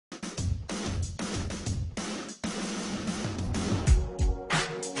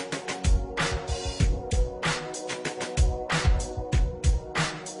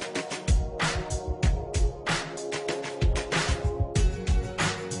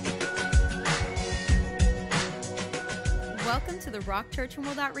welcome to the Rock Church and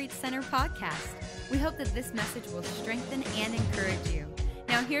World Outreach Center podcast. We hope that this message will strengthen and encourage you.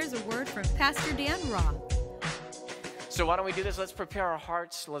 Now here's a word from Pastor Dan Roth. So why don't we do this? Let's prepare our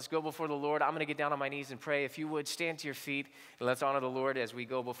hearts. Let's go before the Lord. I'm going to get down on my knees and pray. If you would, stand to your feet, and let's honor the Lord as we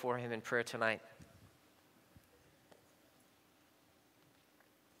go before him in prayer tonight.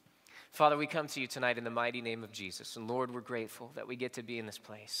 Father, we come to you tonight in the mighty name of Jesus. And Lord, we're grateful that we get to be in this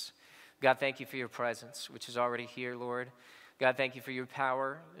place. God, thank you for your presence, which is already here, Lord. God, thank you for your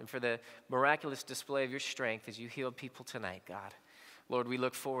power and for the miraculous display of your strength as you healed people tonight, God. Lord, we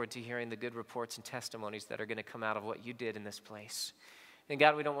look forward to hearing the good reports and testimonies that are going to come out of what you did in this place. And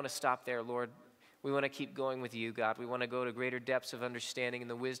God, we don't want to stop there, Lord. We want to keep going with you, God. We want to go to greater depths of understanding and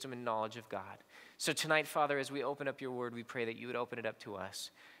the wisdom and knowledge of God. So tonight, Father, as we open up your word, we pray that you would open it up to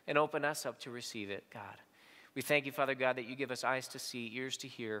us and open us up to receive it, God. We thank you, Father God, that you give us eyes to see, ears to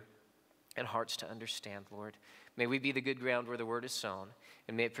hear, and hearts to understand, Lord. May we be the good ground where the word is sown,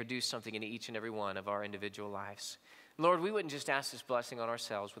 and may it produce something in each and every one of our individual lives. Lord, we wouldn't just ask this blessing on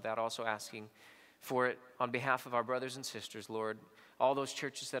ourselves without also asking for it on behalf of our brothers and sisters, Lord, all those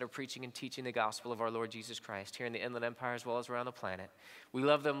churches that are preaching and teaching the gospel of our Lord Jesus Christ here in the Inland Empire as well as around the planet. We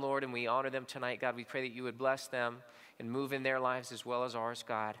love them, Lord, and we honor them tonight. God, we pray that you would bless them and move in their lives as well as ours,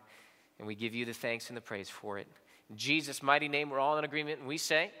 God, and we give you the thanks and the praise for it. In Jesus' mighty name, we're all in agreement, and we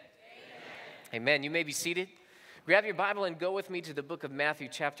say, Amen. You may be seated. Grab your Bible and go with me to the book of Matthew,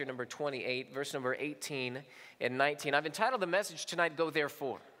 chapter number 28, verse number 18 and 19. I've entitled the message tonight, Go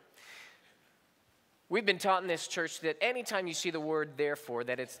Therefore. We've been taught in this church that anytime you see the word therefore,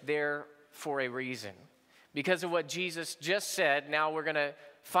 that it's there for a reason. Because of what Jesus just said, now we're going to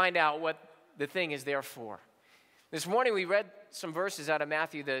find out what the thing is there for. This morning we read some verses out of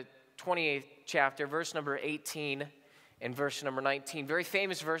Matthew, the 28th chapter, verse number 18 and verse number 19. Very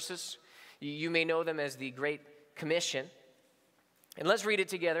famous verses. You may know them as the Great Commission. And let's read it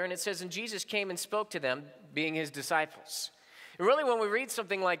together. And it says, And Jesus came and spoke to them, being his disciples. And really, when we read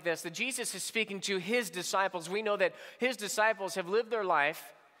something like this, that Jesus is speaking to his disciples, we know that his disciples have lived their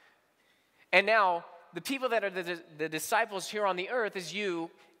life. And now, the people that are the disciples here on the earth is you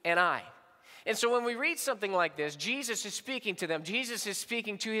and I. And so when we read something like this, Jesus is speaking to them. Jesus is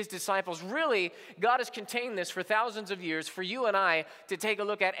speaking to his disciples. Really, God has contained this for thousands of years for you and I to take a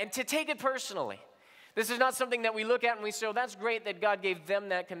look at and to take it personally. This is not something that we look at and we say, oh, that's great that God gave them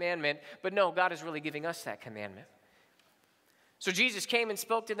that commandment. But no, God is really giving us that commandment. So Jesus came and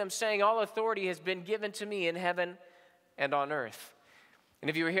spoke to them saying, all authority has been given to me in heaven and on earth. And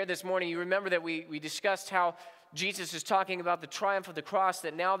if you were here this morning, you remember that we discussed how Jesus is talking about the triumph of the cross,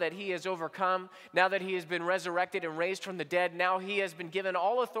 that now that he has overcome, now that he has been resurrected and raised from the dead, now he has been given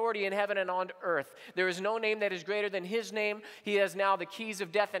all authority in heaven and on earth. There is no name that is greater than his name. He has now the keys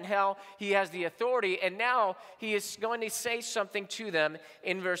of death and hell. He has the authority, and now he is going to say something to them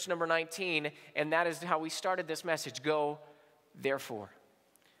in verse number 19, and that is how we started this message, Go Therefore.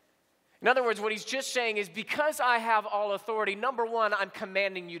 In other words, what he's just saying is, because I have all authority, number one, I'm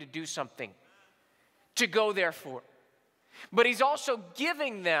commanding you to do something. To go therefore. But he's also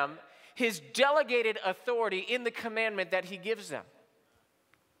giving them his delegated authority in the commandment that he gives them.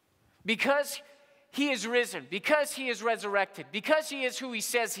 Because he is risen, because he is resurrected, because he is who he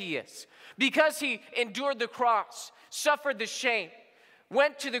says he is, because he endured the cross, suffered the shame,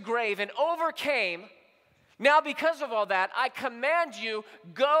 went to the grave, and overcame, now because of all that, I command you,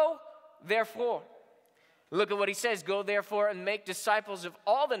 go therefore. Look at what he says, Go therefore and make disciples of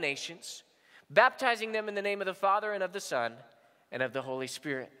all the nations, baptizing them in the name of the Father and of the Son and of the Holy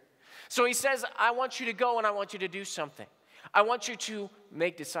Spirit. So he says, I want you to go and I want you to do something. I want you to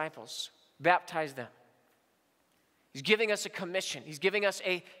make disciples, baptize them. He's giving us a commission. He's giving us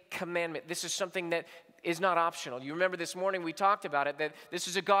a commandment. This is something that is not optional. You remember this morning we talked about it, that this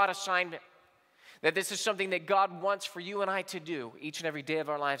is a God assignment. That this is something that God wants for you and I to do each and every day of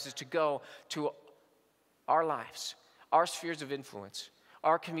our lives, is to go to our lives, our spheres of influence,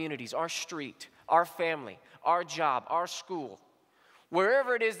 our communities, our street, our family, our job, our school,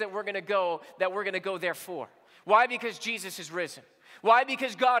 wherever it is that we're going to go therefore. Why? Because Jesus is risen. Why?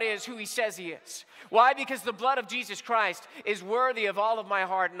 Because God is who he says he is. Why? Because the blood of Jesus Christ is worthy of all of my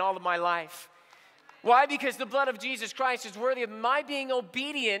heart and all of my life. Why? Because the blood of Jesus Christ is worthy of my being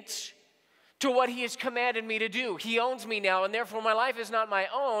obedient to what he has commanded me to do. He owns me now, and therefore my life is not my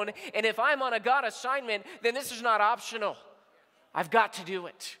own. And if I'm on a God assignment, then this is not optional. I've got to do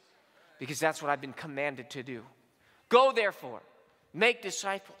it because that's what I've been commanded to do. Go therefore, make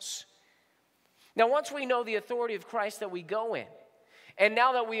disciples. Now, once we know the authority of Christ that we go in, and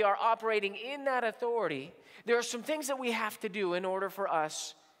now that we are operating in that authority, there are some things that we have to do in order for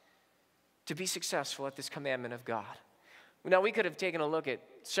us to be successful at this commandment of God. Now, we could have taken a look at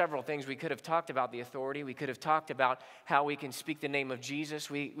several things. We could have talked about the authority. We could have talked about how we can speak the name of Jesus.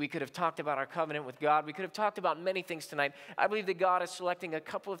 We could have talked about our covenant with God. We could have talked about many things tonight. I believe that God is selecting a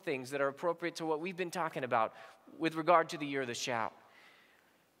couple of things that are appropriate to what we've been talking about with regard to the year of the shout.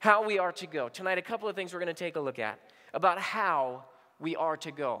 How we are to go. Tonight, a couple of things we're going to take a look at about how we are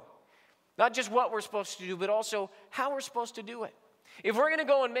to go. Not just what we're supposed to do, but also how we're supposed to do it. If we're going to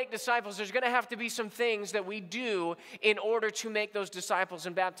go and make disciples, there's going to have to be some things that we do in order to make those disciples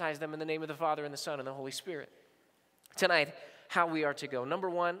and baptize them in the name of the Father and the Son and the Holy Spirit. Tonight, how we are to go. Number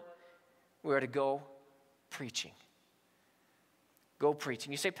one, we are to go preaching. Go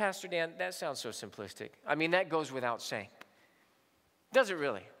preaching. You say, Pastor Dan, that sounds so simplistic. I mean, that goes without saying. Does it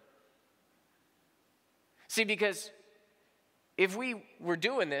really? See, because if we were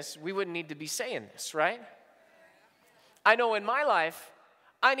doing this, we wouldn't need to be saying this, right? I know in my life,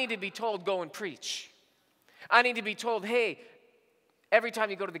 I need to be told, go and preach. I need to be told, hey, every time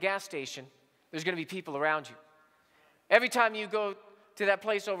you go to the gas station, there's going to be people around you. Every time you go to that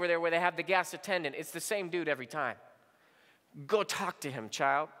place over there where they have the gas attendant, it's the same dude every time. Go talk to him,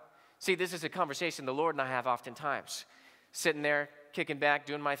 child. See, this is a conversation the Lord and I have oftentimes. Sitting there, kicking back,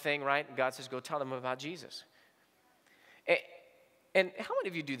 doing my thing, right? And God says, go tell them about Jesus. And how many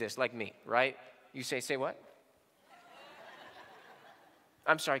of you do this like me, right? You say what?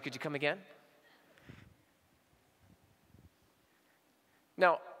 I'm sorry, could you come again?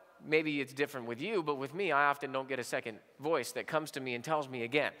 Now, maybe it's different with you, but with me, I often don't get a second voice that comes to me and tells me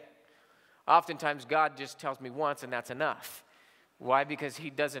again. Oftentimes, God just tells me once, and that's enough. Why? Because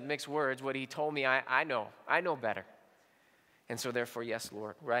he doesn't mix words. What he told me, I know better. And so therefore, yes,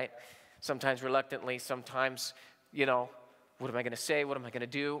 Lord, right? Sometimes reluctantly, sometimes, what am I going to say? What am I going to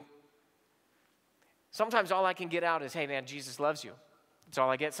do? Sometimes all I can get out is, hey, man, Jesus loves you. That's all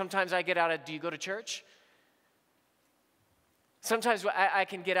I get. Sometimes I get out of, do you go to church? Sometimes I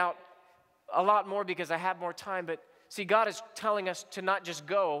can get out a lot more because I have more time. But see, God is telling us to not just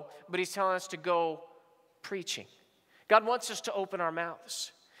go, but he's telling us to go preaching. God wants us to open our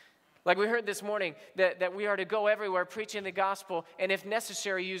mouths. Like we heard this morning, that we are to go everywhere preaching the gospel, and if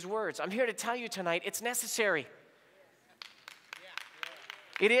necessary, use words. I'm here to tell you tonight, it's necessary.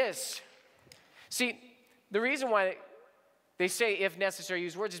 It is. See, the reason why they say, if necessary,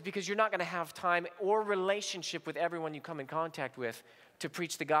 use words, is because you're not going to have time or relationship with everyone you come in contact with to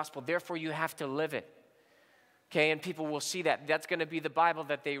preach the gospel. Therefore, you have to live it. Okay, and people will see that. That's going to be the Bible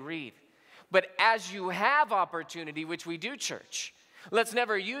that they read. But as you have opportunity, which we do, church, let's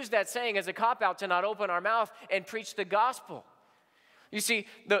never use that saying as a cop-out to not open our mouth and preach the gospel. You see,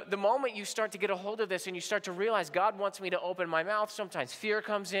 the moment you start to get a hold of this and you start to realize God wants me to open my mouth, sometimes fear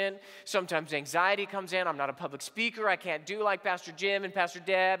comes in, sometimes anxiety comes in. I'm not a public speaker. I can't do like Pastor Jim and Pastor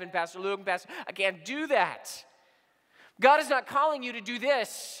Deb and Pastor Luke and I can't do that. God is not calling you to do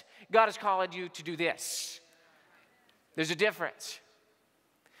this. God is calling you to do this. There's a difference.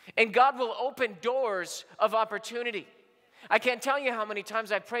 And God will open doors of opportunity. I can't tell you how many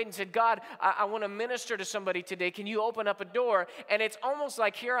times I've prayed and said, God, I want to minister to somebody today. Can you open up a door? And it's almost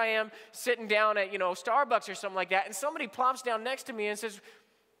like here I am sitting down at, Starbucks or something like that, and somebody plops down next to me and says,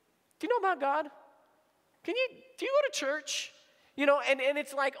 do you know about God? Do you go to church? And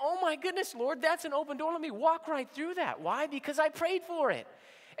it's like, oh my goodness, Lord, that's an open door. Let me walk right through that. Why? Because I prayed for it.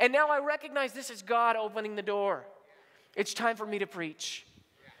 And now I recognize this is God opening the door. It's time for me to preach.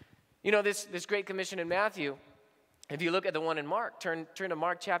 This Great Commission in Matthew, if you look at the one in Mark, turn to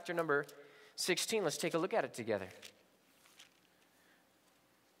Mark chapter number 16. Let's take a look at it together.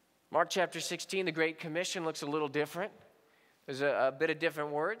 Mark chapter 16, the Great Commission looks a little different. There's a bit of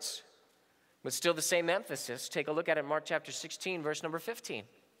different words, but still the same emphasis. Take a look at it, Mark chapter 16, verse number 15.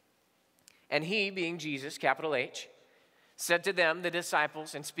 And he, being Jesus, capital H, said to them, the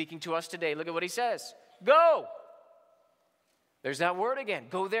disciples, and speaking to us today, look at what he says. Go. There's that word again.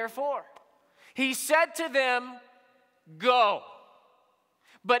 Go therefore. He said to them, go.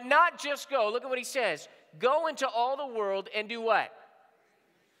 But not just go. Look at what he says. Go into all the world and do what?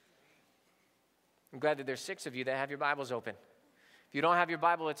 I'm glad that there's 6 of you that have your Bibles open. If you don't have your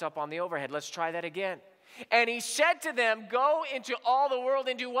Bible, it's up on the overhead. Let's try that again. And he said to them, go into all the world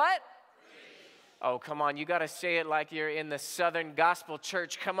and do what? Oh, come on. You got to say it like you're in the Southern Gospel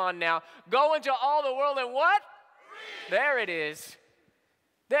Church. Come on now. Go into all the world and what? There it is.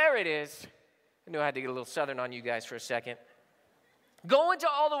 There it is. I knew I had to get a little Southern on you guys for a second. Go into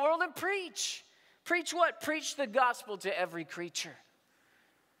all the world and preach. Preach what? Preach the gospel to every creature.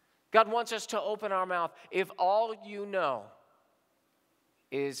 God wants us to open our mouth. If all you know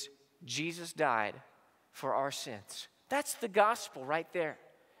is Jesus died for our sins, that's the gospel right there.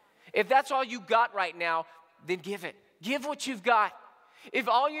 If that's all you got right now, then give it. Give what you've got. If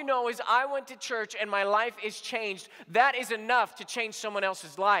all you know is I went to church and my life is changed, that is enough to change someone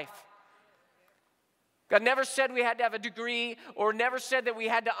else's life. God never said we had to have a degree or never said that we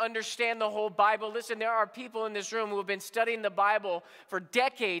had to understand the whole Bible. Listen, there are people in this room who have been studying the Bible for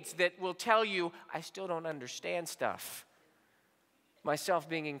decades that will tell you, I still don't understand stuff. Myself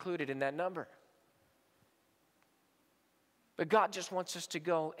being included in that number. But God just wants us to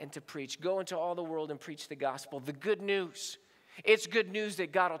go and to preach. Go into all the world and preach the gospel. The good news. It's good news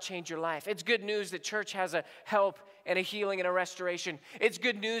that God will change your life. It's good news that church has a help and a healing and a restoration. It's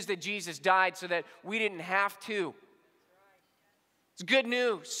good news that Jesus died so that we didn't have to. It's good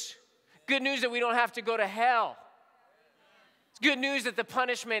news. Good news that we don't have to go to hell. It's good news that the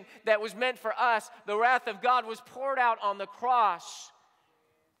punishment that was meant for us, the wrath of God, was poured out on the cross,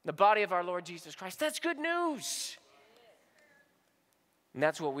 the body of our Lord Jesus Christ. That's good news. And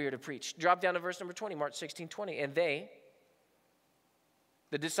that's what we are to preach. Drop down to verse number 20, Mark 16:20. And they,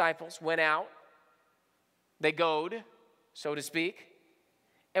 the disciples, went out. They goed, so to speak.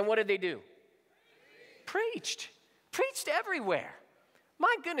 And what did they do? Preached. Preached everywhere.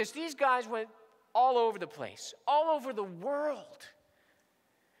 My goodness, these guys went all over the place, all over the world.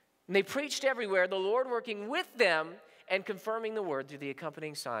 And they preached everywhere, the Lord working with them and confirming the word through the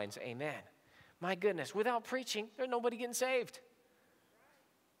accompanying signs. Amen. My goodness, without preaching, there's nobody getting saved.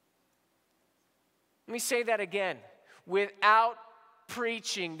 Let me say that again. Without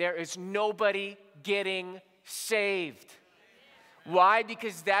preaching, there is nobody getting saved. Why?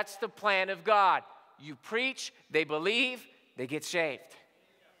 Because that's the plan of God. You preach, they believe, they get saved.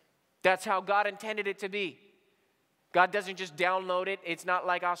 That's how God intended it to be. God doesn't just download it. It's not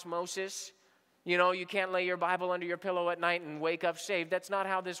like osmosis. You know, you can't lay your Bible under your pillow at night and wake up saved. That's not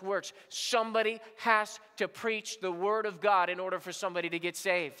how this works. Somebody has to preach the word of God in order for somebody to get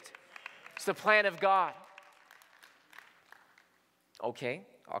saved. It's the plan of God. Okay,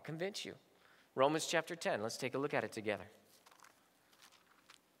 I'll convince you. Romans chapter 10. Let's take a look at it together.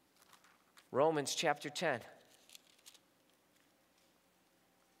 Romans chapter 10.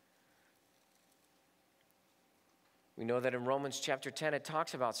 We know that in Romans chapter 10 it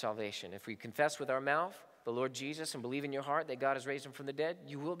talks about salvation. If we confess with our mouth the Lord Jesus and believe in your heart that God has raised him from the dead,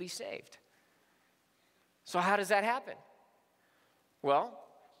 you will be saved. So how does that happen? Well,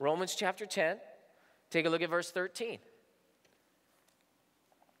 Romans chapter 10, take a look at verse 13.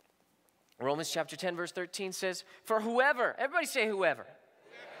 Romans chapter 10, verse 13 says, for whoever, everybody say whoever.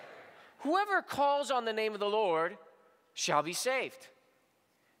 Whoever calls on the name of the Lord shall be saved.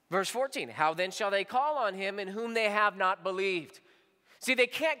 Verse 14, how then shall they call on him in whom they have not believed? See, they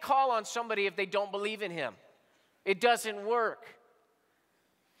can't call on somebody if they don't believe in him. It doesn't work.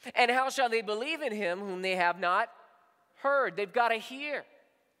 And how shall they believe in him whom they have not heard? They've got to hear.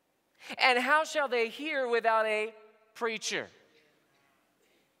 And how shall they hear without a preacher?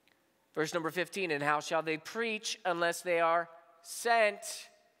 Verse number 15, and how shall they preach unless they are sent?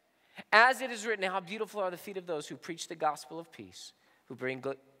 As it is written, how beautiful are the feet of those who preach the gospel of peace, who bring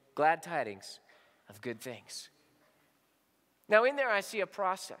glad tidings of good things. Now in there I see a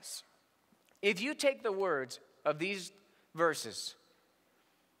process. If you take the words of these verses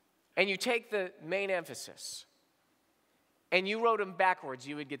and you take the main emphasis and you wrote them backwards,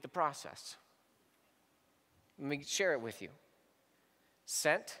 you would get the process. Let me share it with you.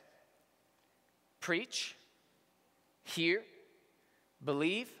 Sent, preach, hear,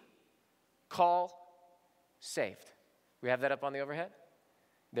 believe, call, saved. We have that up on the overhead?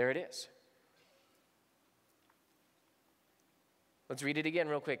 There it is. Let's read it again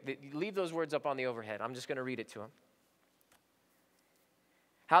real quick. Leave those words up on the overhead. I'm just going to read it to them.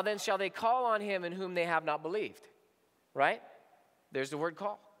 How then shall they call on him in whom they have not believed? Right? There's the word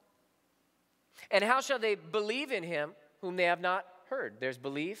call. And how shall they believe in him whom they have not heard? There's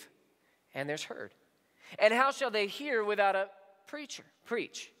believe and there's heard. And how shall they hear without a preacher?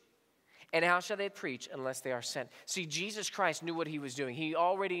 Preach. And how shall they preach unless they are sent? See, Jesus Christ knew what he was doing. He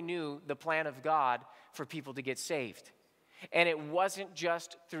already knew the plan of God for people to get saved. And it wasn't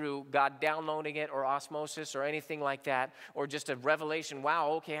just through God downloading it or osmosis or anything like that, or just a revelation,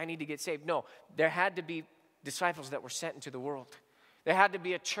 wow, okay, I need to get saved. No, there had to be disciples that were sent into the world. There had to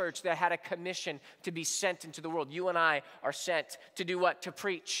be a church that had a commission to be sent into the world. You and I are sent to do what? To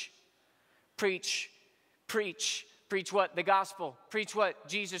preach. Preach. Preach. Preach what? The gospel. Preach what?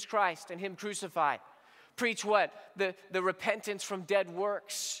 Jesus Christ and him crucified. Preach what? The repentance from dead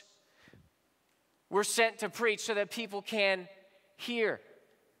works. We're sent to preach so that people can hear.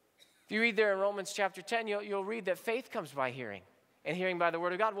 If you read there in Romans chapter 10, you'll read that faith comes by hearing, and hearing by the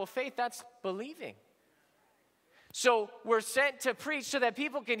word of God. Well, faith, that's believing. So we're sent to preach so that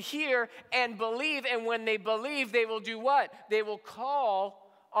people can hear and believe. And when they believe, they will do what? They will call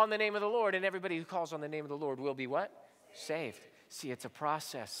on the name of the Lord. And everybody who calls on the name of the Lord will be what? Saved. See, it's a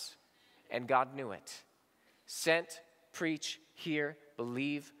process. And God knew it. Sent, preach, hear,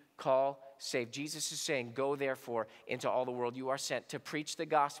 believe, call, save. Jesus is saying, go therefore into all the world. You are sent to preach the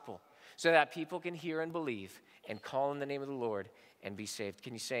gospel so that people can hear and believe and call in the name of the Lord and be saved.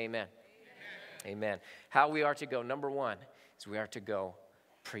 Can you say amen? Amen. How we are to go. Number one is we are to go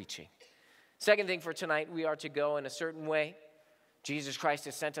preaching. Second thing for tonight, we are to go in a certain way. Jesus Christ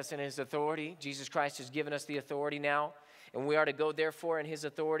has sent us in his authority. Jesus Christ has given us the authority now. And we are to go therefore in his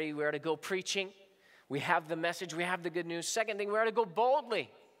authority. We are to go preaching. We have the message. We have the good news. Second thing, we are to go boldly.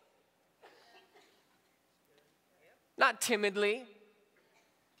 Not timidly.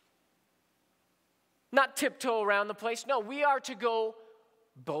 Not tiptoe around the place. No, we are to go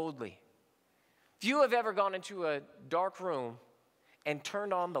boldly. If you have ever gone into a dark room and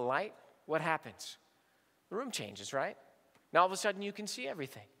turned on the light, what happens? The room changes, right? Now all of a sudden you can see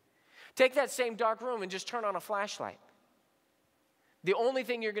everything. Take that same dark room and just turn on a flashlight. The only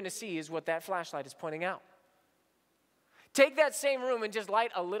thing you're going to see is what that flashlight is pointing out. Take that same room and just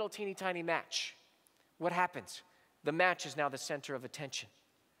light a little teeny tiny match. What happens? The match is now the center of attention,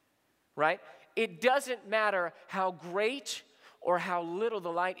 right? It doesn't matter how great or how little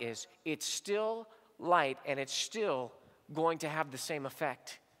the light is, it's still light and it's still going to have the same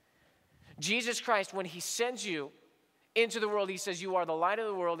effect. Jesus Christ, when he sends you into the world, he says you are the light of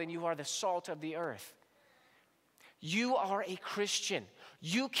the world and you are the salt of the earth. You are a Christian.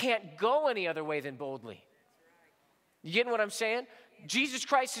 You can't go any other way than boldly. You getting what I'm saying? Jesus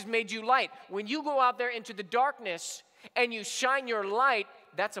Christ has made you light. When you go out there into the darkness and you shine your light,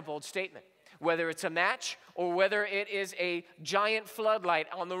 that's a bold statement. Whether it's a match or whether it is a giant floodlight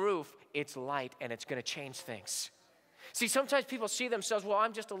on the roof, it's light and it's going to change things. See, sometimes people see themselves, well,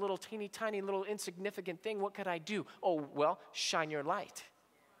 I'm just a little teeny tiny little insignificant thing. What could I do? Oh, well, shine your light.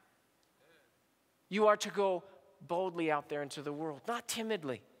 You are to go boldly out there into the world, not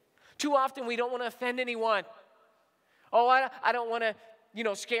timidly. Too often we don't want to offend anyone. Oh, I don't want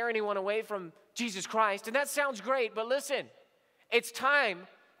to, scare anyone away from Jesus Christ. And that sounds great, but listen, it's time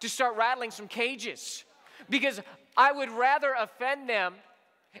to start rattling some cages, because I would rather offend them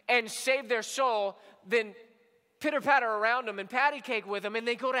and save their soul than pitter-patter around them and patty cake with them and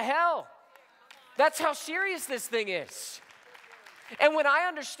they go to hell. That's how serious this thing is. And when I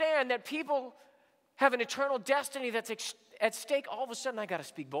understand that people have an eternal destiny that's at stake, all of a sudden I got to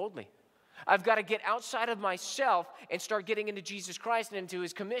speak boldly. I've got to get outside of myself and start getting into Jesus Christ and into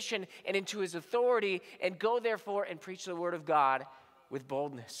his commission and into his authority and go therefore and preach the word of God with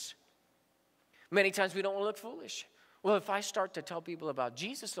boldness. Many times we don't want to look foolish. Well, if I start to tell people about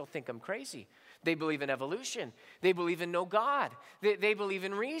Jesus, they'll think I'm crazy. They believe in evolution. They believe in no God. They believe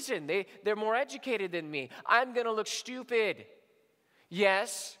in reason. They're more educated than me. I'm going to look stupid.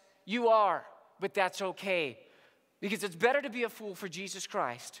 Yes, you are, but that's okay. Because it's better to be a fool for Jesus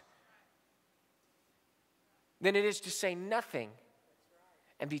Christ than it is to say nothing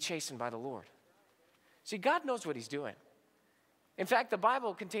and be chastened by the Lord. See, God knows what he's doing. In fact, the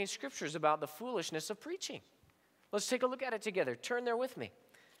Bible contains scriptures about the foolishness of preaching. Let's take a look at it together. Turn there with me.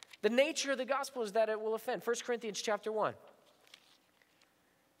 The nature of the gospel is that it will offend. 1 Corinthians chapter 1.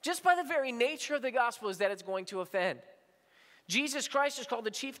 Just by the very nature of the gospel is that it's going to offend. Jesus Christ is called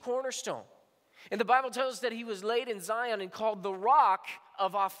the chief cornerstone. And the Bible tells us that he was laid in Zion and called the rock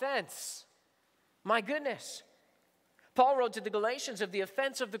of offense. My goodness. Paul wrote to the Galatians of the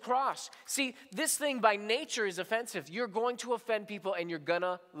offense of the cross. See, this thing by nature is offensive. You're going to offend people and you're going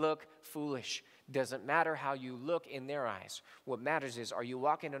to look foolish. Doesn't matter how you look in their eyes. What matters is, are you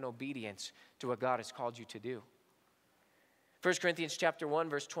walking in obedience to what God has called you to do? 1 Corinthians chapter 1,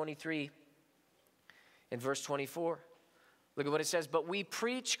 verse 23 and verse 24. Look at what it says. But we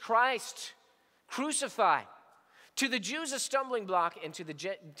preach Christ crucified. To the Jews a stumbling block, and to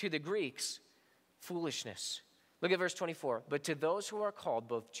the Greeks foolishness. Look at verse 24. But to those who are called,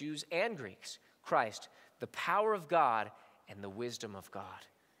 both Jews and Greeks, Christ, the power of God and the wisdom of God.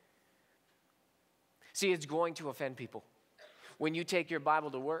 See, it's going to offend people. When you take your Bible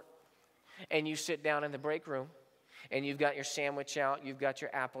to work and you sit down in the break room and you've got your sandwich out, you've got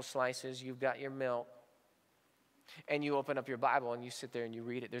your apple slices, you've got your milk, and you open up your Bible and you sit there and you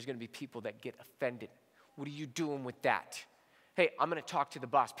read it, there's going to be people that get offended. What are you doing with that? Hey, I'm going to talk to the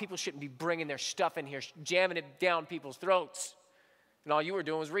boss. People shouldn't be bringing their stuff in here, jamming it down people's throats. And all you were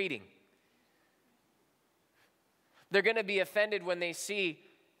doing was reading. They're going to be offended when they see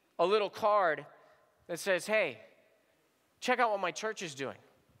a little card that says, hey, check out what my church is doing.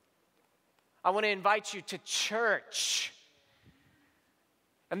 I want to invite you to church.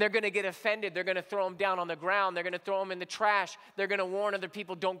 And they're going to get offended. They're going to throw them down on the ground. They're going to throw them in the trash. They're going to warn other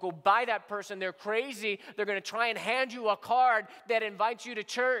people, don't go by that person. They're crazy. They're going to try and hand you a card that invites you to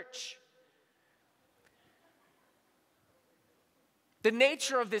church. The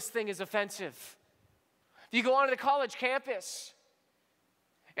nature of this thing is offensive. You go onto the college campus,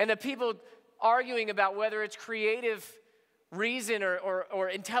 and the people arguing about whether it's creative reason or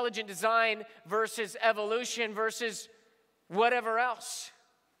intelligent design versus evolution versus whatever else.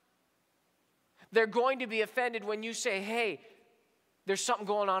 They're going to be offended when you say, hey, there's something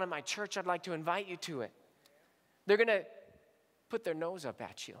going on in my church. I'd like to invite you to it. They're going to put their nose up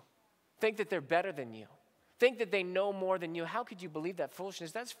at you, think that they're better than you, think that they know more than you. How could you believe that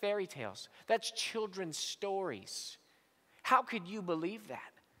foolishness? That's fairy tales. That's children's stories. How could you believe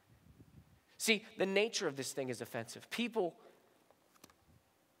that? See, the nature of this thing is offensive. People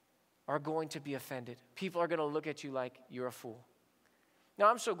are going to be offended. People are going to look at you like you're a fool. Now,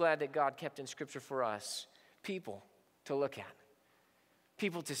 I'm so glad that God kept in Scripture for us people to look at,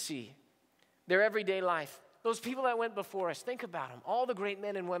 people to see, their everyday life. Those people that went before us, think about them, all the great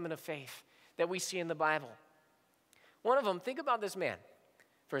men and women of faith that we see in the Bible. One of them, think about this man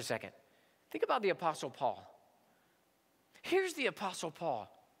for a second. Think about the Apostle Paul. Here's the Apostle Paul.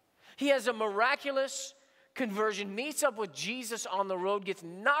 He has a miraculous conversion, meets up with Jesus on the road, gets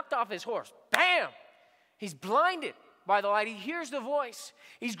knocked off his horse. Bam! He's blinded by the light. He hears the voice.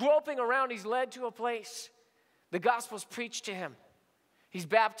 He's groping around. He's led to a place. The gospel's preached to him. He's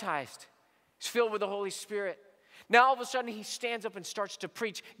baptized. He's filled with the Holy Spirit. Now all of a sudden he stands up and starts to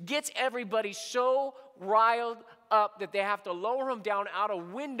preach. Gets everybody so riled up that they have to lower him down out a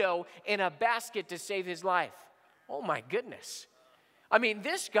window in a basket to save his life. Oh my goodness. I mean,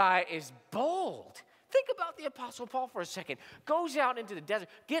 this guy is bold. Think about the Apostle Paul for a second. Goes out into the desert,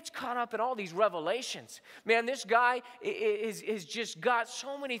 gets caught up in all these revelations. Man, this guy is just got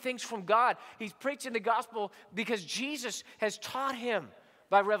so many things from God. He's preaching the gospel because Jesus has taught him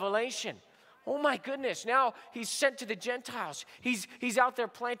by revelation. Oh my goodness, now he's sent to the Gentiles. He's out there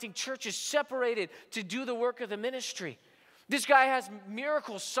planting churches separated to do the work of the ministry. This guy has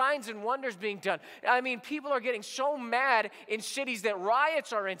miracles, signs, and wonders being done. I mean, people are getting so mad in cities that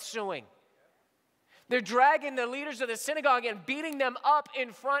riots are ensuing. They're dragging the leaders of the synagogue and beating them up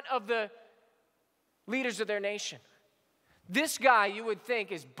in front of the leaders of their nation. This guy, you would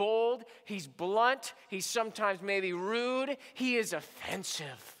think, is bold. He's blunt. He's sometimes maybe rude. He is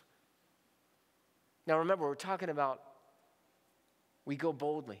offensive. Now remember, we're talking about we go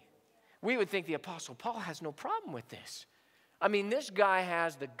boldly. We would think the Apostle Paul has no problem with this. I mean, this guy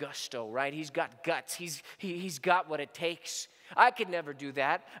has the gusto, right? He's got guts. He's got what it takes. I could never do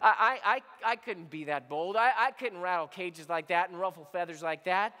that. I couldn't be that bold. I couldn't rattle cages like that and ruffle feathers like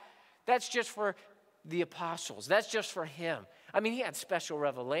that. That's just for the apostles. That's just for him. I mean, he had special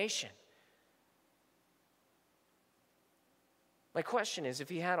revelation. My question is, if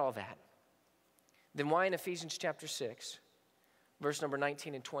he had all that, then why in Ephesians chapter 6, verse number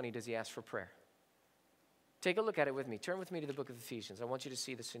 19 and 20, does he ask for prayer? Take a look at it with me. Turn with me to the book of Ephesians. I want you to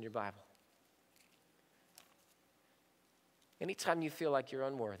see this in your Bible. Anytime you feel like you're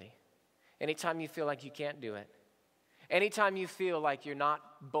unworthy, anytime you feel like you can't do it, anytime you feel like you're not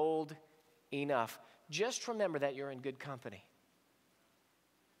bold enough, just remember that you're in good company.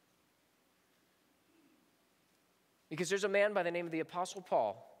 Because there's a man by the name of the Apostle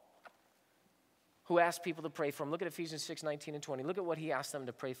Paul who asked people to pray for him. Look at Ephesians 6, 19 and 20. Look at what he asked them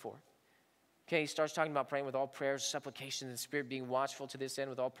to pray for. Okay, he starts talking about praying with all prayers, supplications, and spirit, being watchful to this end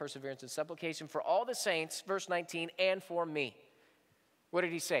with all perseverance and supplication for all the saints, verse 19, and for me. What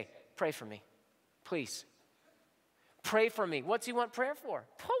did he say? Pray for me, please. Pray for me. What's he want prayer for?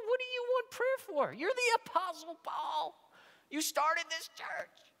 Paul, what do you want prayer for? You're the Apostle Paul. You started this church.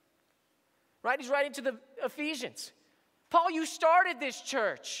 Right? He's writing to the Ephesians. Paul, you started this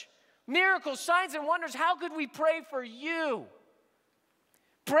church. Miracles, signs, and wonders. How could we pray for you?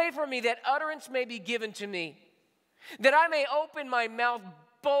 Pray for me that utterance may be given to me, that I may open my mouth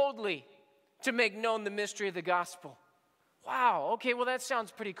boldly to make known the mystery of the gospel. Wow, okay, well that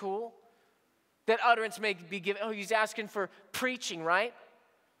sounds pretty cool. That utterance may be given. Oh, he's asking for preaching, right?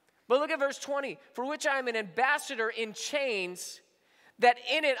 But look at verse 20. For which I am an ambassador in chains, that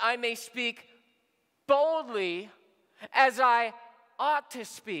in it I may speak boldly as I ought to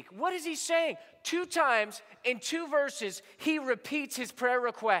speak. What is he saying? 2 times in 2 verses, he repeats his prayer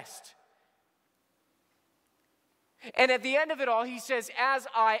request. And at the end of it all, he says, as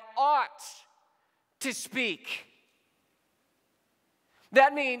I ought to speak.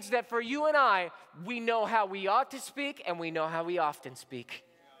 That means that for you and I, we know how we ought to speak and we know how we often speak.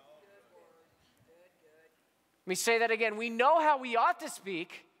 me say that again. We know how we ought to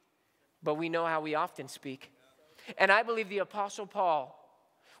speak, but we know how we often speak. And I believe the Apostle Paul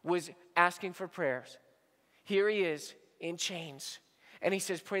was asking for prayers. Here he is in chains. And he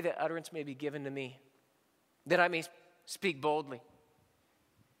says, pray that utterance may be given to me, that I may speak boldly,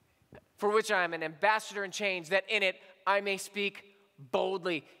 for which I am an ambassador in chains, that in it I may speak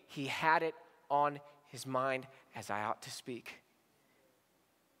boldly. He had it on his mind as I ought to speak.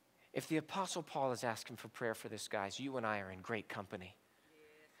 If the Apostle Paul is asking for prayer for this, guys, you and I are in great company.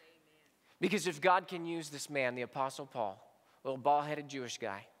 Because if God can use this man, the Apostle Paul, a little bald-headed Jewish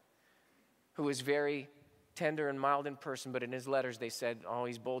guy, who was very tender and mild in person, but in his letters they said, oh,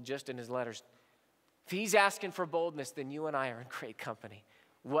 he's bold just in his letters. If he's asking for boldness, then you and I are in great company.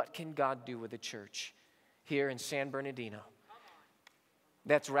 What can God do with a church here in San Bernardino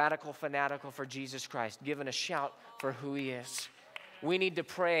that's radical, fanatical for Jesus Christ, giving a shout for who he is? We need to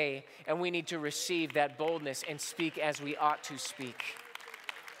pray, and we need to receive that boldness and speak as we ought to speak.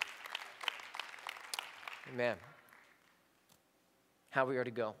 Amen. How we are to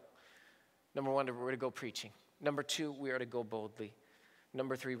go. Number one, we're to go preaching. Number two, we are to go boldly.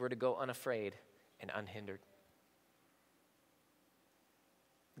 Number three, we're to go unafraid and unhindered.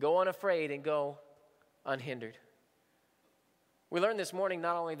 Go unafraid and go unhindered. We learned this morning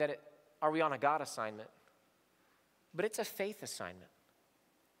not only that are we on a God assignment, but it's a faith assignment.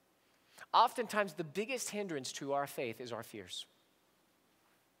 Oftentimes, the biggest hindrance to our faith is our fears.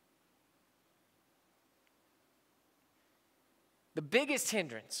 The biggest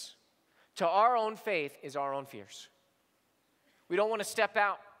hindrance to our own faith is our own fears. We don't want to step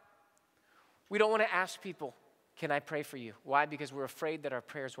out. We don't want to ask people, can I pray for you? Why? Because we're afraid that our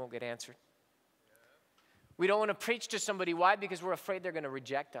prayers won't get answered. We don't want to preach to somebody. Why? Because we're afraid they're going to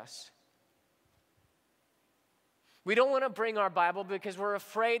reject us. We don't want to bring our Bible because we're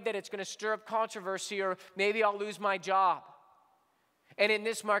afraid that it's going to stir up controversy, or maybe I'll lose my job. And in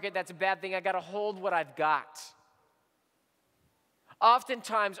this market, that's a bad thing. I got to hold what I've got.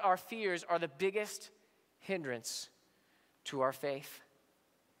 Oftentimes, our fears are the biggest hindrance to our faith.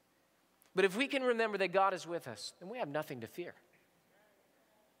 But if we can remember that God is with us, then we have nothing to fear.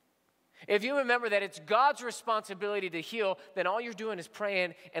 If you remember that it's God's responsibility to heal, then all you're doing is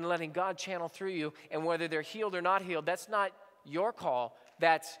praying and letting God channel through you. And whether they're healed or not healed, that's not your call.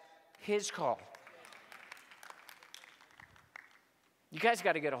 That's his call. You guys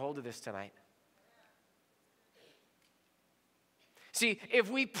got to get a hold of this tonight. See, if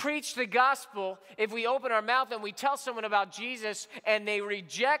we preach the gospel, if we open our mouth and we tell someone about Jesus and they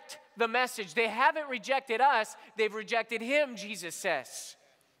reject the message, they haven't rejected us, they've rejected him, Jesus says.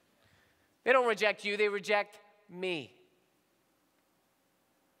 They don't reject you, they reject me.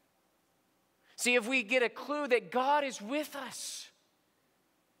 See, if we get a clue that God is with us,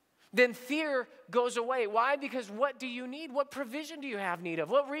 then fear goes away. Why? Because what do you need? What provision do you have need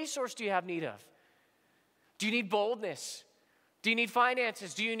of? What resource do you have need of? Do you need boldness? Do you need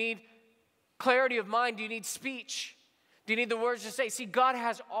finances? Do you need clarity of mind? Do you need speech? Do you need the words to say? See, God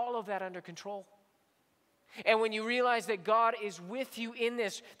has all of that under control. And when you realize that God is with you in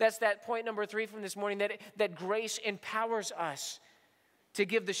this, that's that point number 3 from this morning, that grace empowers us to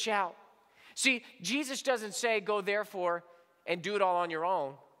give the shout. See, Jesus doesn't say, go therefore and do it all on your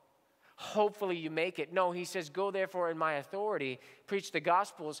own. Hopefully you make it. No, he says, go therefore in my authority, preach the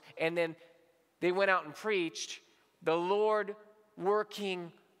gospels, and then they went out and preached, the Lord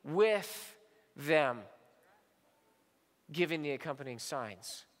working with them, giving the accompanying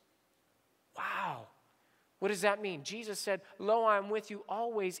signs. Wow. What does that mean? Jesus said, lo, I am with you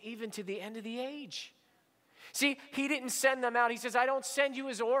always, even to the end of the age. See, he didn't send them out. He says, I don't send you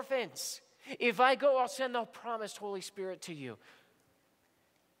as orphans. If I go, I'll send the promised Holy Spirit to you.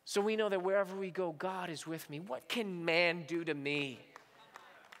 So we know that wherever we go, God is with me. What can man do to me?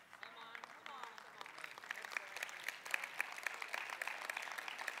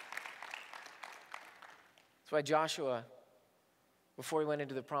 That's why Joshua, before he went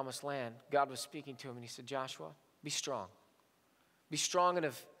into the promised land, God was speaking to him and he said, Joshua, be strong. Be strong and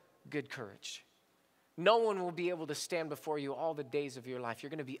of good courage. No one will be able to stand before you all the days of your life. You're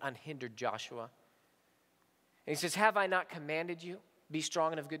going to be unhindered, Joshua. And he says, have I not commanded you? Be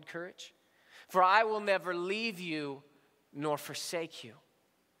strong and of good courage. For I will never leave you nor forsake you.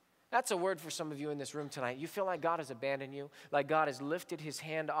 That's a word for some of you in this room tonight. You feel like God has abandoned you, like God has lifted his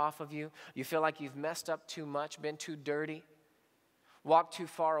hand off of you. You feel like you've messed up too much, been too dirty, walked too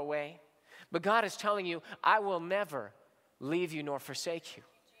far away. But God is telling you, I will never leave you nor forsake you.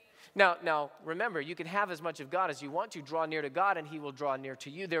 Now, remember, you can have as much of God as you want to. Draw near to God and he will draw near to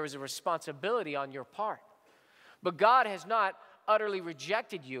you. There is a responsibility on your part. But God has not utterly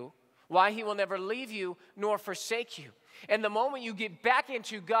rejected you. why he will never leave you nor forsake you. And the moment you get back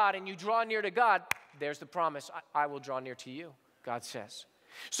into God and you draw near to God, there's the promise, I will draw near to you, God says.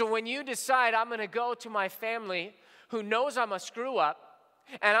 So when you decide I'm going to go to my family who knows I'm a screw up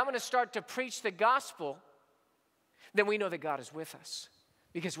and I'm going to start to preach the gospel, then we know that God is with us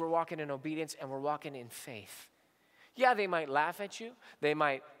because we're walking in obedience and we're walking in faith. Yeah, they might laugh at you. They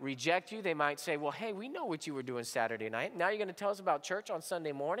might reject you. They might say, well, hey, we know what you were doing Saturday night. Now you're going to tell us about church on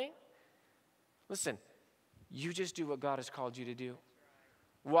Sunday morning? Listen, you just do what God has called you to do.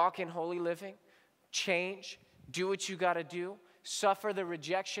 Walk in holy living. Change. Do what you got to do. Suffer the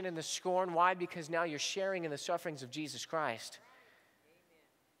rejection and the scorn. Why? Because now you're sharing in the sufferings of Jesus Christ.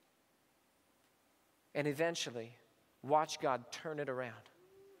 And eventually, watch God turn it around.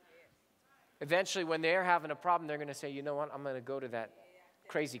 Eventually, when they're having a problem, they're going to say, you know what, I'm going to go to that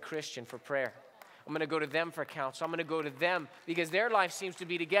crazy Christian for prayer. I'm going to go to them for counsel. I'm going to go to them because their life seems to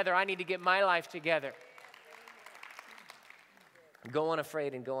be together. I need to get my life together. Go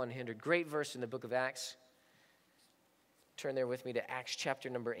unafraid and go unhindered. Great verse in the book of Acts. Turn there with me to Acts chapter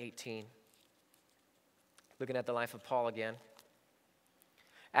number 18. Looking at the life of Paul again.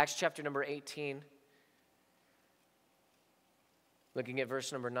 Acts chapter number 18. Looking at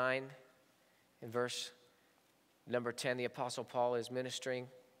verse number 9. In verse number 10, the Apostle Paul is ministering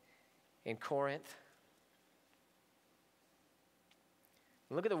in Corinth.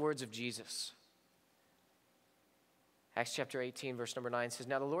 Look at the words of Jesus. Acts chapter 18, verse number 9 says,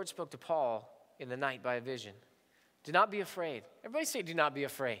 now the Lord spoke to Paul in the night by a vision. Do not be afraid. Everybody say, do not be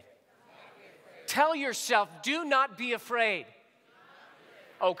afraid. Tell yourself, do not be afraid.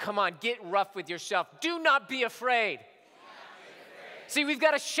 Oh, come on, get rough with yourself. Do not be afraid. See, we've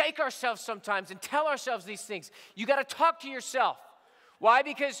got to shake ourselves sometimes and tell ourselves these things. You got to talk to yourself. Why?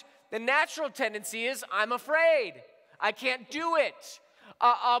 Because the natural tendency is, I'm afraid. I can't do it.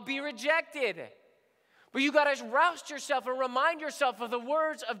 I'll be rejected. But you got to roust yourself and remind yourself of the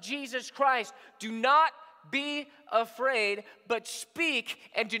words of Jesus Christ. Do not be afraid, but speak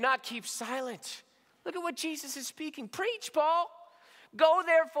and do not keep silent. Look at what Jesus is speaking. Preach, Paul. Go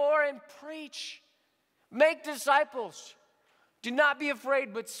therefore and preach. Make disciples. Do not be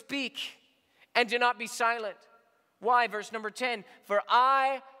afraid, but speak, and do not be silent. Why? Verse number 10, for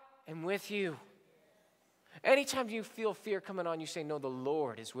I am with you. Anytime you feel fear coming on, you say, no, the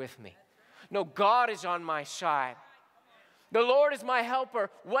Lord is with me. No, God is on my side. The Lord is my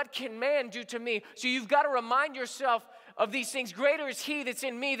helper. What can man do to me? So you've got to remind yourself of these things. Greater is he that's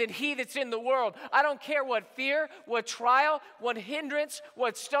in me than he that's in the world. I don't care what fear, what trial, what hindrance,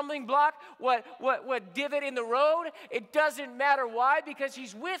 what stumbling block, what divot in the road. It doesn't matter. Why? Because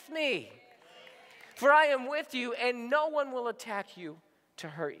he's with me. For I am with you, and no one will attack you to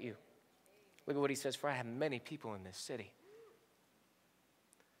hurt you. Look at what he says, for I have many people in this city.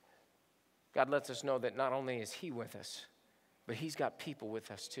 God lets us know that not only is he with us, but he's got people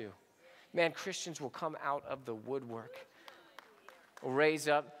with us too. Man, Christians will come out of the woodwork, will raise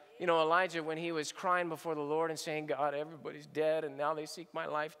up. You know, Elijah, when he was crying before the Lord and saying, God, everybody's dead, and now they seek my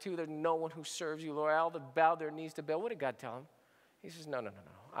life too. There's no one who serves you, Lord. All that bowed their knees to Baal. What did God tell him? He says, no.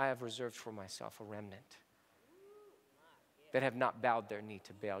 I have reserved for myself a remnant that have not bowed their knee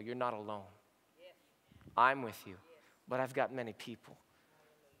to Baal. You're not alone. I'm with you, but I've got many people.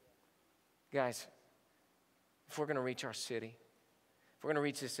 Guys, if we're going to reach our city, if we're going to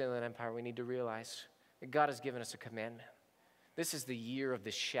reach this inland empire, we need to realize that God has given us a commandment. This is the year of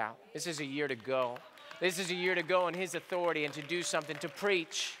the shout. This is a year to go. This is a year to go in his authority and to do something, to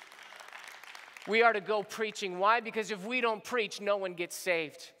preach. We are to go preaching. Why? Because if we don't preach, no one gets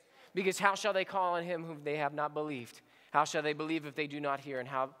saved. Because how shall they call on him whom they have not believed? How shall they believe if they do not hear? And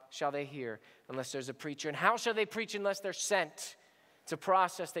how shall they hear unless there's a preacher? And how shall they preach unless they're sent? It's a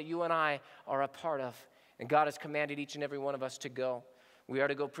process that you and I are a part of. And God has commanded each and every one of us to go. We are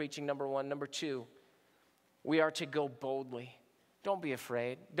to go preaching, number one. Number two, we are to go boldly. Don't be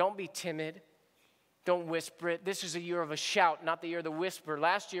afraid. Don't be timid. Don't whisper it. This is a year of a shout, not the year of the whisper.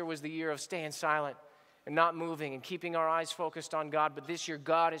 Last year was the year of staying silent and not moving and keeping our eyes focused on God. But this year,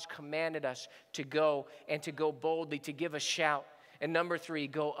 God has commanded us to go and to go boldly, to give a shout. And number three,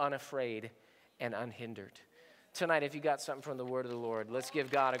 go unafraid and unhindered. Tonight, if you got something from the word of the Lord, let's give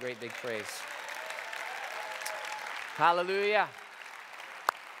God a great big praise. Hallelujah.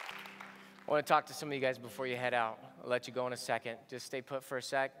 I want to talk to some of you guys before you head out. I'll let you go in a second. Just stay put for a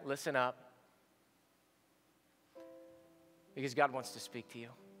sec. Listen up. Because God wants to speak to you.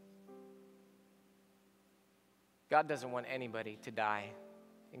 God doesn't want anybody to die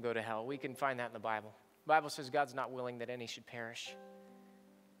and go to hell. We can find that in the Bible. The Bible says God's not willing that any should perish.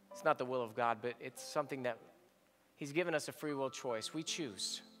 It's not the will of God, but it's something that he's given us a free will choice. We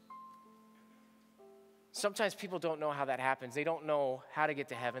choose. Sometimes people don't know how that happens. They don't know how to get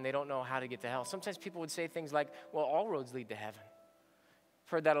to heaven. They don't know how to get to hell. Sometimes people would say things like, well, all roads lead to heaven. I've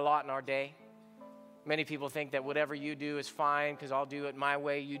heard that a lot in our day. Many people think that whatever you do is fine because I'll do it my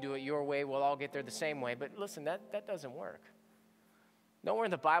way, you do it your way, we'll all get there the same way. But listen, that doesn't work. Nowhere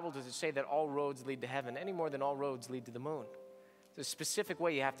in the Bible does it say that all roads lead to heaven any more than all roads lead to the moon. There's a specific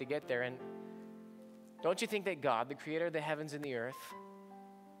way you have to get there. And don't you think that God, the creator of the heavens and the earth,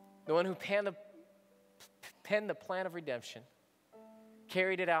 the one who penned the plan of redemption,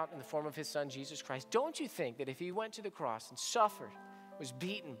 carried it out in the form of his son, Jesus Christ, don't you think that if he went to the cross and suffered, was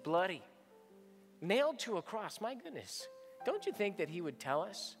beaten, bloody, nailed to a cross, my goodness, don't you think that he would tell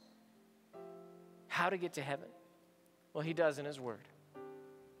us how to get to heaven? Well, he does in his word.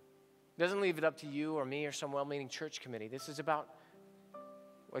 He doesn't leave it up to you or me or some well-meaning church committee. This is about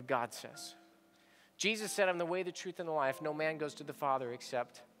what God says. Jesus said, I'm the way, the truth, and the life. No man goes to the Father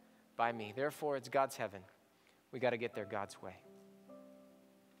except by me. Therefore, it's God's heaven. We got to get there God's way.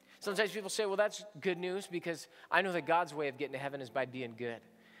 Sometimes people say, well, that's good news because I know that God's way of getting to heaven is by being good.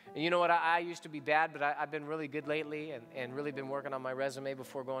 And you know what? I used to be bad, but I've been really good lately and really been working on my resume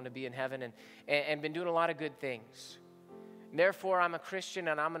before going to be in heaven and been doing a lot of good things. And therefore, I'm a Christian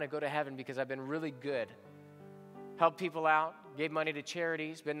and I'm going to go to heaven because I've been really good. Helped people out, gave money to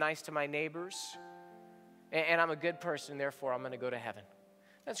charities, been nice to my neighbors, and I'm a good person, therefore I'm going to go to heaven.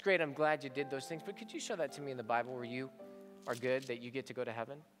 That's great. I'm glad you did those things, but could you show that to me in the Bible where you are good, that you get to go to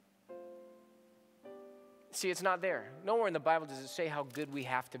heaven? See, it's not there. Nowhere in the Bible does it say how good we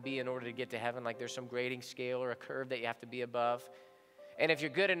have to be in order to get to heaven, like there's some grading scale or a curve that you have to be above. And if you're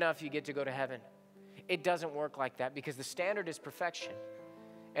good enough, you get to go to heaven. It doesn't work like that because the standard is perfection.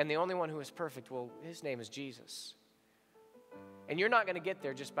 And the only one who is perfect, well, his name is Jesus. And you're not going to get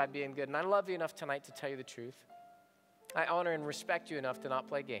there just by being good. And I love you enough tonight to tell you the truth. I honor and respect you enough to not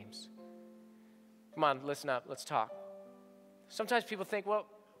play games. Come on, listen up. Let's talk. Sometimes people think, well,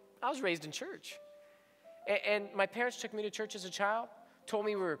 I was raised in church. And my parents took me to church as a child, told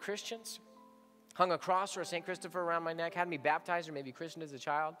me we were Christians, hung a cross or a St. Christopher around my neck, had me baptized or maybe christened as a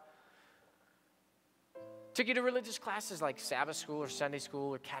child. Took you to religious classes like Sabbath school or Sunday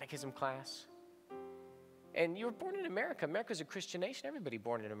school or catechism class. And you were born in America. America's a Christian nation. Everybody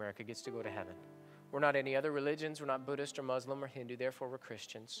born in America gets to go to heaven. We're not any other religions. We're not Buddhist or Muslim or Hindu. Therefore, we're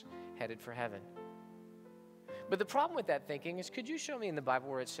Christians headed for heaven. But the problem with that thinking is, could you show me in the Bible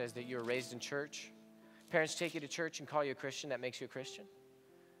where it says that you were raised in church? Parents take you to church and call you a Christian, that makes you a Christian?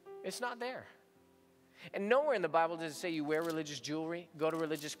 It's not there. And nowhere in the Bible does it say you wear religious jewelry, go to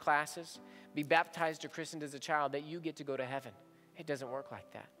religious classes, be baptized or christened as a child, that you get to go to heaven. It doesn't work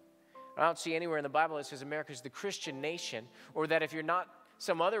like that. I don't see anywhere in the Bible that says America is the Christian nation, or that if you're not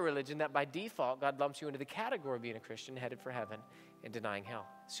some other religion, that by default God lumps you into the category of being a Christian headed for heaven and denying hell.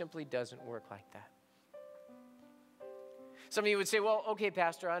 It simply doesn't work like that. Some of you would say, well, okay,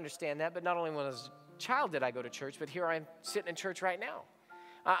 Pastor, I understand that, but not only when I was a child did I go to church, but here I'm sitting in church right now.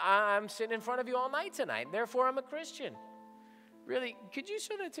 I'm sitting in front of you all night tonight, therefore I'm a Christian. Really, could you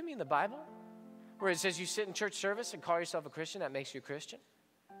show that to me in the Bible? Where it says you sit in church service and call yourself a Christian, that makes you a Christian?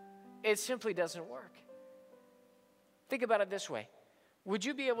 It simply doesn't work. Think about it this way. Would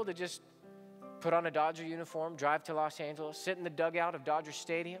you be able to just put on a Dodger uniform, drive to Los Angeles, sit in the dugout of Dodger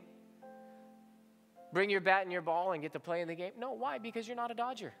Stadium, bring your bat and your ball and get to play in the game? No, why? Because you're not a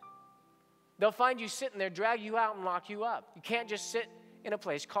Dodger. They'll find you sitting there, drag you out, and lock you up. You can't just sit in a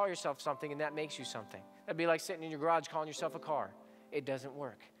place, call yourself something, and that makes you something. That'd be like sitting in your garage calling yourself a car. It doesn't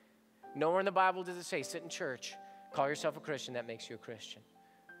work. Nowhere in the Bible does it say sit in church, call yourself a Christian, that makes you a Christian.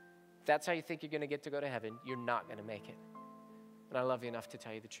 If that's how you think you're going to get to go to heaven, you're not going to make it. And I love you enough to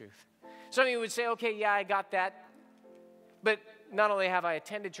tell you the truth. Some of you would say, okay, yeah, I got that. But not only have I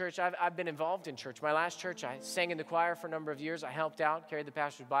attended church, I've been involved in church. My last church, I sang in the choir for a number of years. I helped out, carried the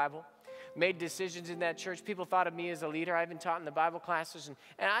pastor's Bible, made decisions in that church. People thought of me as a leader. I've been taught in the Bible classes,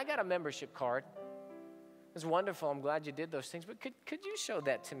 and I got a membership card. It was wonderful. I'm glad you did those things. But could you show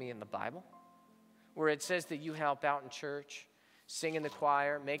that to me in the Bible, where it says that you help out in church, sing in the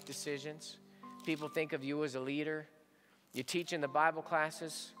choir, make decisions? People think of you as a leader. You teach in the Bible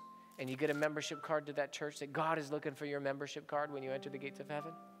classes, and you get a membership card to that church, that God is looking for your membership card when you enter the gates of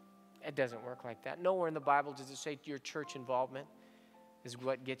heaven? It doesn't work like that. Nowhere in the Bible does it say your church involvement is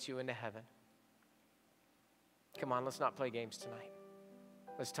what gets you into heaven. Come on, let's not play games tonight.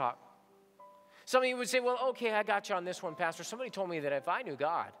 Let's talk. Some of you would say, well, okay, I got you on this one, Pastor. Somebody told me that if I knew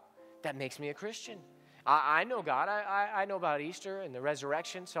God, that makes me a Christian. I know God. I know about Easter and the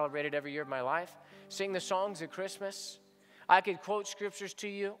resurrection, celebrated every year of my life. Sing the songs at Christmas. I could quote scriptures to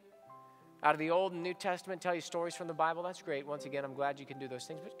you out of the Old and New Testament, tell you stories from the Bible. That's great. Once again, I'm glad you can do those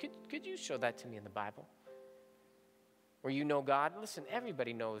things. But could you show that to me in the Bible? where you know God. Listen,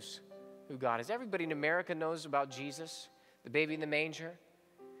 everybody knows who God is. Everybody in America knows about Jesus, the baby in the manger.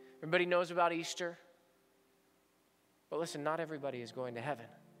 Everybody knows about Easter. But listen, not everybody is going to heaven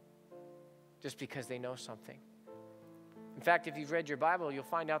just because they know something. In fact, if you've read your Bible, you'll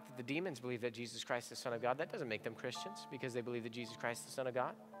find out that the demons believe that Jesus Christ is the Son of God. That doesn't make them Christians because they believe that Jesus Christ is the Son of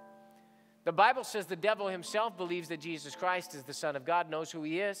God. The Bible says the devil himself believes that Jesus Christ is the Son of God, knows who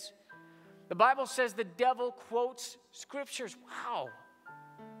he is. The Bible says the devil quotes scriptures. Wow.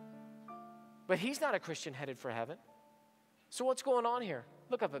 But he's not a Christian headed for heaven. So what's going on here?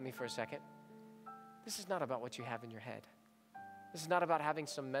 Look up at me for a second. This is not about what you have in your head. This is not about having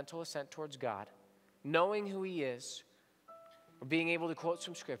some mental assent towards God, knowing who he is, or being able to quote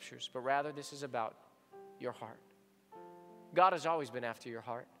some scriptures, but rather this is about your heart. God has always been after your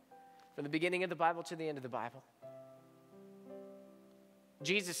heart, from the beginning of the Bible to the end of the Bible.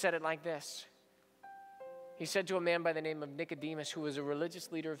 Jesus said it like this. He said to a man by the name of Nicodemus, who was a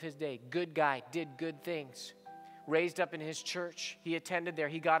religious leader of his day, good guy, did good things, raised up in his church. He attended there.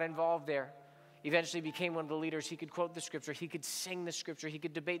 He got involved there. Eventually became one of the leaders. He could quote the scripture. He could sing the scripture. He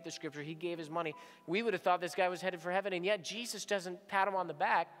could debate the scripture. He gave his money. We would have thought this guy was headed for heaven, and yet Jesus doesn't pat him on the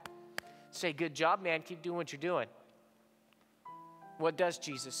back, say, good job, man, keep doing what you're doing. What does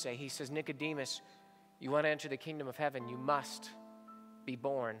Jesus say? He says, Nicodemus, you want to enter the kingdom of heaven, you must be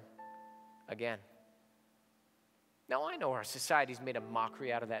born again. Now, I know our society's made a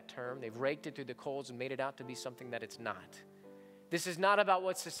mockery out of that term. They've raked it through the coals and made it out to be something that it's not. This is not about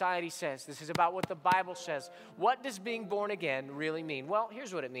what society says. This is about what the Bible says. What does being born again really mean? Well,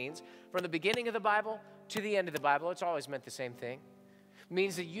 here's what it means. From the beginning of the Bible to the end of the Bible, it's always meant the same thing. It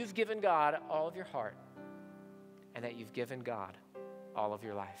means that you've given God all of your heart and that you've given God all of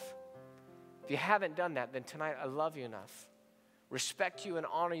your life. If you haven't done that, then tonight I love you enough, respect you and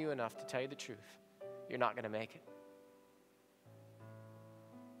honor you enough to tell you the truth. You're not going to make it.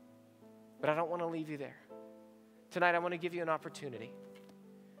 But I don't want to leave you there. Tonight, I want to give you an opportunity.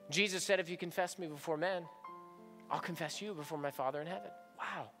 Jesus said, if you confess me before men, I'll confess you before my Father in heaven.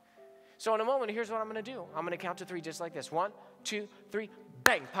 Wow. So in a moment, here's what I'm going to do. I'm going to count to 3 just like this. 1, 2, 3,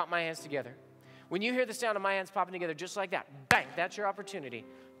 bang, pop my hands together. When you hear the sound of my hands popping together just like that, bang, that's your opportunity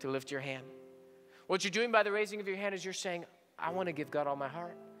to lift your hand. What you're doing by the raising of your hand is you're saying, I want to give God all my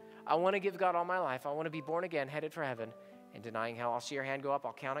heart. I want to give God all my life. I want to be born again, headed for heaven, and denying hell. I'll see your hand go up.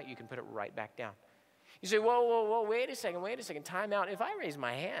 I'll count it. You can put it right back down. You say, whoa, wait a second, time out. If I raise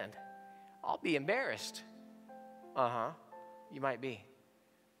my hand, I'll be embarrassed. You might be.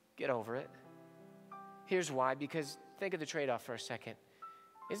 Get over it. Here's why, because think of the trade-off for a second.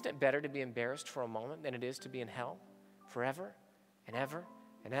 Isn't it better to be embarrassed for a moment than it is to be in hell forever and ever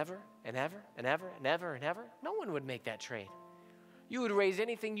and ever and ever and ever and ever and ever? No one would make that trade. You would raise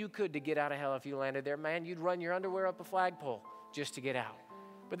anything you could to get out of hell if you landed there. Man, you'd run your underwear up a flagpole just to get out.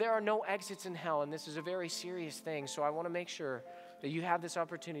 But there are no exits in hell, and this is a very serious thing, so I want to make sure that you have this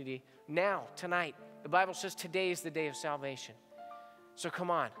opportunity now, tonight. The Bible says today is the day of salvation. So come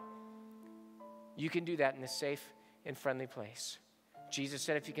on. You can do that in a safe and friendly place. Jesus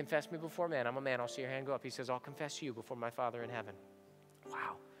said, if you confess me before men, I'm a man, I'll see your hand go up. He says, I'll confess you before my Father in heaven.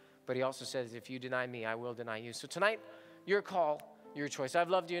 Wow. But he also says, if you deny me, I will deny you. So tonight, your call, your choice. I've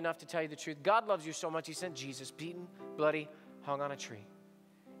loved you enough to tell you the truth. God loves you so much, he sent Jesus, beaten, bloody, hung on a tree.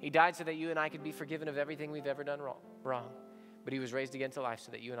 He died so that you and I could be forgiven of everything we've ever done wrong. But he was raised again to life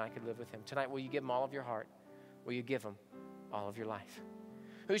so that you and I could live with him. Tonight, will you give him all of your heart? Will you give him all of your life?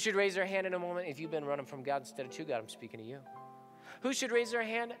 Who should raise their hand in a moment if you've been running from God instead of to God? I'm speaking to you. Who should raise their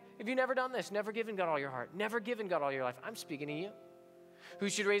hand if you've never done this, never given God all your heart, never given God all your life? I'm speaking to you. Who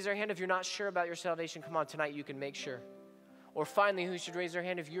should raise their hand if you're not sure about your salvation? Come on, tonight you can make sure. Or finally, who should raise their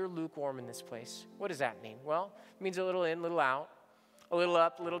hand if you're lukewarm in this place? What does that mean? Well, it means a little in, a little out. A little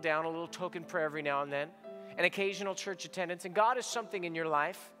up, a little down, a little token prayer every now and then, an occasional church attendance. And God is something in your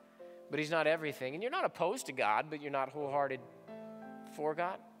life, but he's not everything. And you're not opposed to God, but you're not wholehearted for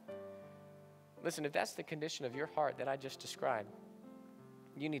God. Listen, if that's the condition of your heart that I just described,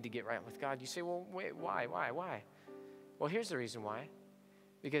 you need to get right with God. You say, well, wait, why? Well, here's the reason why.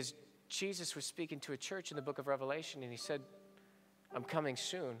 Because Jesus was speaking to a church in the book of Revelation, and he said, I'm coming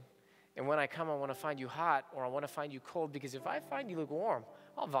soon. And when I come, I want to find you hot or I want to find you cold, because if I find you lukewarm,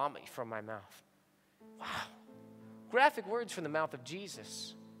 I'll vomit you from my mouth. Wow. Graphic words from the mouth of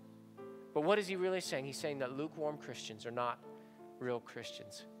Jesus. But what is he really saying? He's saying that lukewarm Christians are not real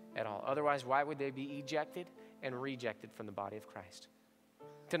Christians at all. Otherwise, why would they be ejected and rejected from the body of Christ?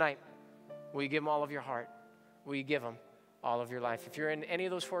 Tonight, will you give him all of your heart? Will you give him all of your life? If you're in any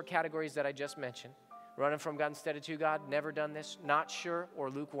of those 4 categories that I just mentioned, running from God instead of to God, never done this, not sure, or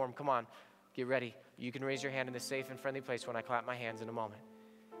lukewarm, come on. get ready. You can raise your hand in this safe and friendly place when I clap my hands in a moment.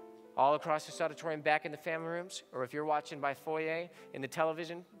 All across this auditorium, back in the family rooms, or if you're watching by foyer in the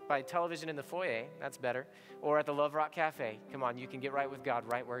television, by television in the foyer, that's better, or at the Love Rock Cafe, come on, you can get right with God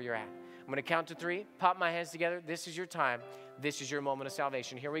right where you're at. I'm going to count to 3, pop my hands together. This is your time. This is your moment of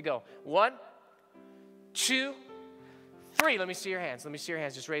salvation. Here we go. 1, 2, 3. Let me see your hands. Let me see your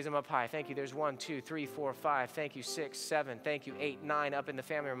hands. Just raise them up high. Thank you. There's 1, 2, 3, 4, 5. Thank you. 6, 7. Thank you. 8, 9. Up in the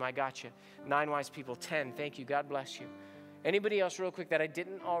family room. I got you. 9 wise people. 10. Thank you. God bless you. Anybody else real quick that I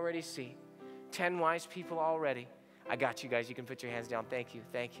didn't already see? 10 wise people already. I got you guys. You can put your hands down. Thank you.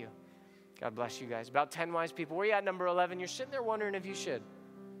 Thank you. God bless you guys. About 10 wise people. Where are you at, number 11? You're sitting there wondering if you should.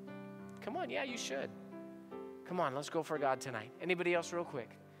 Come on. Yeah, you should. Come on. Let's go for God tonight. Anybody else real quick?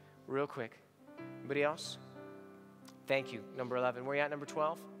 Real quick. Anybody else? Thank you. Number 11. Where are you at, number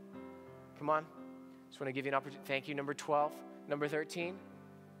 12? Come on. Just want to give you an opportunity. Thank you. Number 12. Number 13.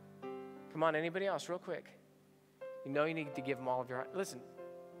 Come on. Anybody else real quick? You know you need to give them all of your heart. Listen,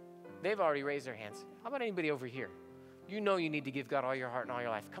 they've already raised their hands. How about anybody over here? You know you need to give God all your heart and all your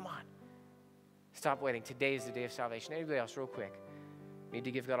life. Come on. Stop waiting. Today is the day of salvation. Anybody else real quick? Need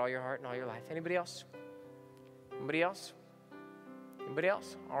to give God all your heart and all your life. Anybody else? Anybody else? Anybody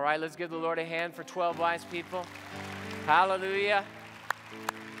else? All right, let's give the Lord a hand for 12 wise people. Hallelujah.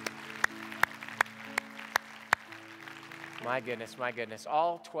 My goodness, my goodness.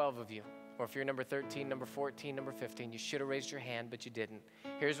 All 12 of you. Or if you're number 13, number 14, number 15, you should have raised your hand, but you didn't.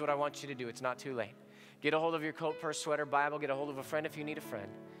 Here's what I want you to do. It's not too late. Get a hold of your coat, purse, sweater, Bible. Get a hold of a friend if you need a friend.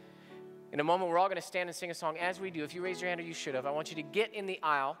 In a moment, we're all going to stand and sing a song. As we do, if you raised your hand or you should have, I want you to get in the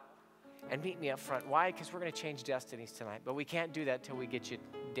aisle and meet me up front. Why? Because we're going to change destinies tonight. But we can't do that till we get you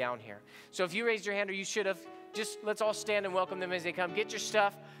down here. So if you raised your hand or you should have, just let's all stand and welcome them as they come. Get your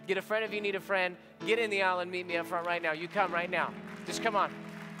stuff. Get a friend if you need a friend. Get in the aisle and meet me up front right now. You come right now. Just come on.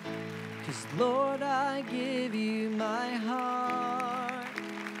 'Cause Lord, I give you my heart.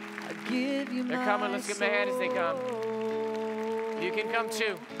 I give you my soul. They're coming. Let's give them a hand as they come. You can come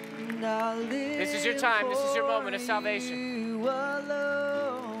too. This is your time. This is your moment of salvation. You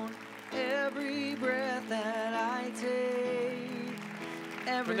alone, every breath that I take,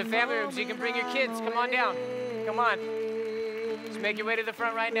 For the family rooms, you can bring your kids. Come on down. Come on. Just make your way to the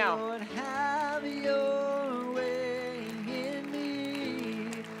front right now. Lord, have your way in me.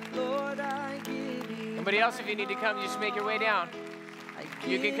 Lord, I give you. Anybody else, if you need to come, just make your way down.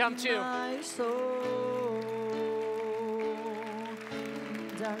 You can come too.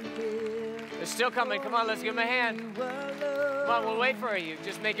 They're still coming. Come on, let's give them a hand. Come on, we'll wait for you.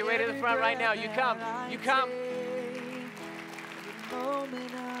 Just make your way to the front right now. You come. You come.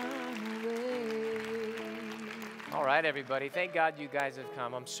 All right, everybody. Thank God you guys have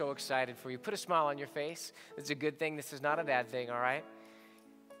come. I'm so excited for you. Put a smile on your face. It's a good thing. This is not a bad thing, all right?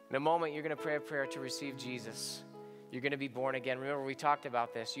 In a moment, you're going to pray a prayer to receive Jesus. You're going to be born again. Remember, we talked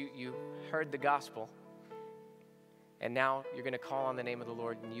about this. You heard the gospel. And now you're going to call on the name of the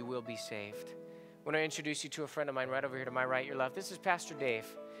Lord, and you will be saved. I want to introduce you to a friend of mine right over here to my right, your left. This is Pastor Dave.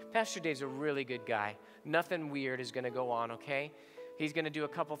 Pastor Dave's a really good guy. Nothing weird is going to go on, okay? He's going to do a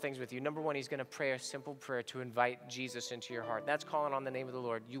couple things with you. Number one, he's going to pray a simple prayer to invite Jesus into your heart. That's calling on the name of the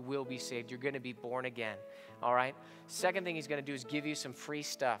Lord. You will be saved. You're going to be born again, all right? Second thing he's going to do is give you some free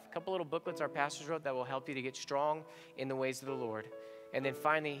stuff. A couple little booklets our pastors wrote that will help you to get strong in the ways of the Lord. And then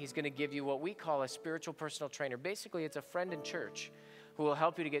finally, he's going to give you what we call a spiritual personal trainer. Basically, it's a friend in church who will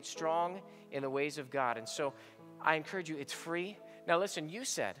help you to get strong in the ways of God. And so I encourage you, it's free. Now listen, you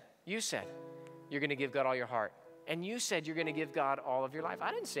said you're going to give God all your heart. And you said you're going to give God all of your life.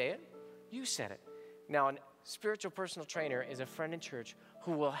 I didn't say it. You said it. Now, a spiritual personal trainer is a friend in church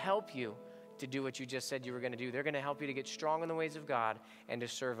who will help you to do what you just said you were going to do. They're going to help you to get strong in the ways of God and to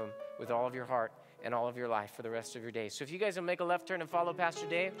serve Him with all of your heart and all of your life for the rest of your days. So if you guys will make a left turn and follow Pastor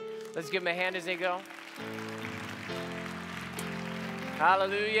Dave, let's give him a hand as they go.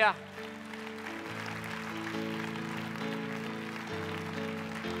 Hallelujah.